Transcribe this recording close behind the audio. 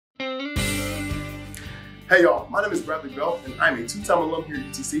Hey y'all, my name is Bradley Bell and I'm a two-time alum here at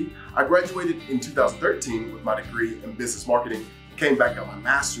UTC. I graduated in 2013 with my degree in business marketing, came back got my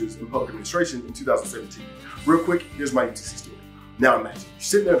master's in public administration in 2017. Real quick, here's my UTC story. Now imagine, you're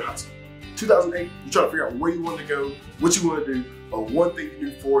sitting there in high school. 2008, you're trying to figure out where you want to go, what you want to do, but one thing you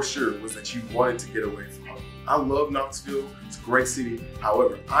knew for sure was that you wanted to get away from home. I love Knoxville, it's a great city.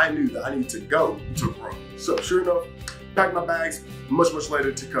 However, I knew that I needed to go to abroad. So sure enough, packed my bags much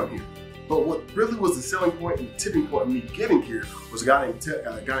later to come here. But what really was the selling point and the tipping point of me getting here was a guy named Terry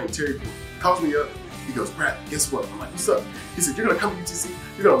Porter. He calls me up, he goes, Brad, guess what? I'm like, what's up? He said, you're gonna come to UTC,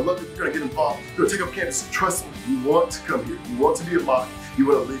 you're gonna love it, you're gonna get involved, you're gonna take up campus. Trust me, you want to come here. You want to be a mock, you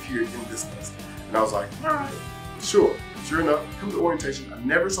wanna live here in this place. And I was like, all right, sure. Sure enough, come to orientation. I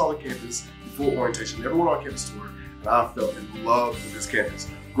never saw the campus before orientation, never went on a campus tour, and I fell in love with this campus.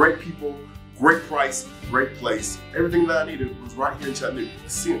 Great people, great price, great place. Everything that I needed was right here in Chattanooga, the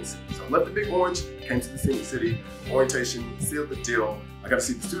Scenic City. So I left the Big Orange, came to the Scenic City, orientation, sealed the deal. I got to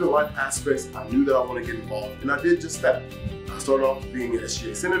see the student life aspects. I knew that I wanted to get involved, and I did just that. I started off being an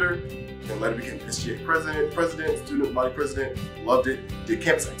SGA senator, and later became SGA president, student body president, loved it. Did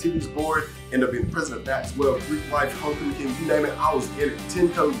campus activities board, ended up being the president of that as well. Greek life, homecoming king, you name it, I was in it, 10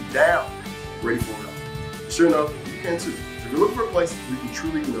 toes down, ready for it all. Sure enough, you can too. So if you're looking for a place where you can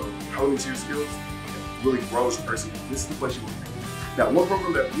truly, hone into your skills and really grow as a person, this is the place you want to be. Now, one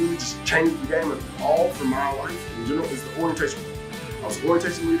program that really just changed the game of all for my life in general is the orientation program. I was an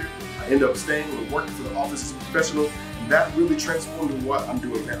orientation leader. I ended up staying and working for the office as a professional, and that really transformed into what I'm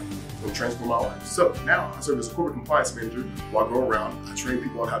doing now. And transform my life. So now I serve as a corporate compliance manager while I go around, I train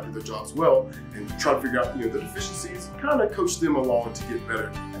people on how to do their jobs well and try to figure out the deficiencies, kind of coach them along to get better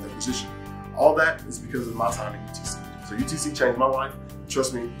at their position. All that is because of my time at UTC. So UTC changed my life.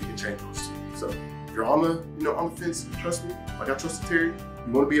 Trust me, it can change yours too. So if you're on the on the fence, trust me, like I trusted Terry,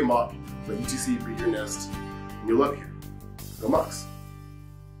 you want to be a mock, let UTC be your nest, and you'll love it here. Go Mocs.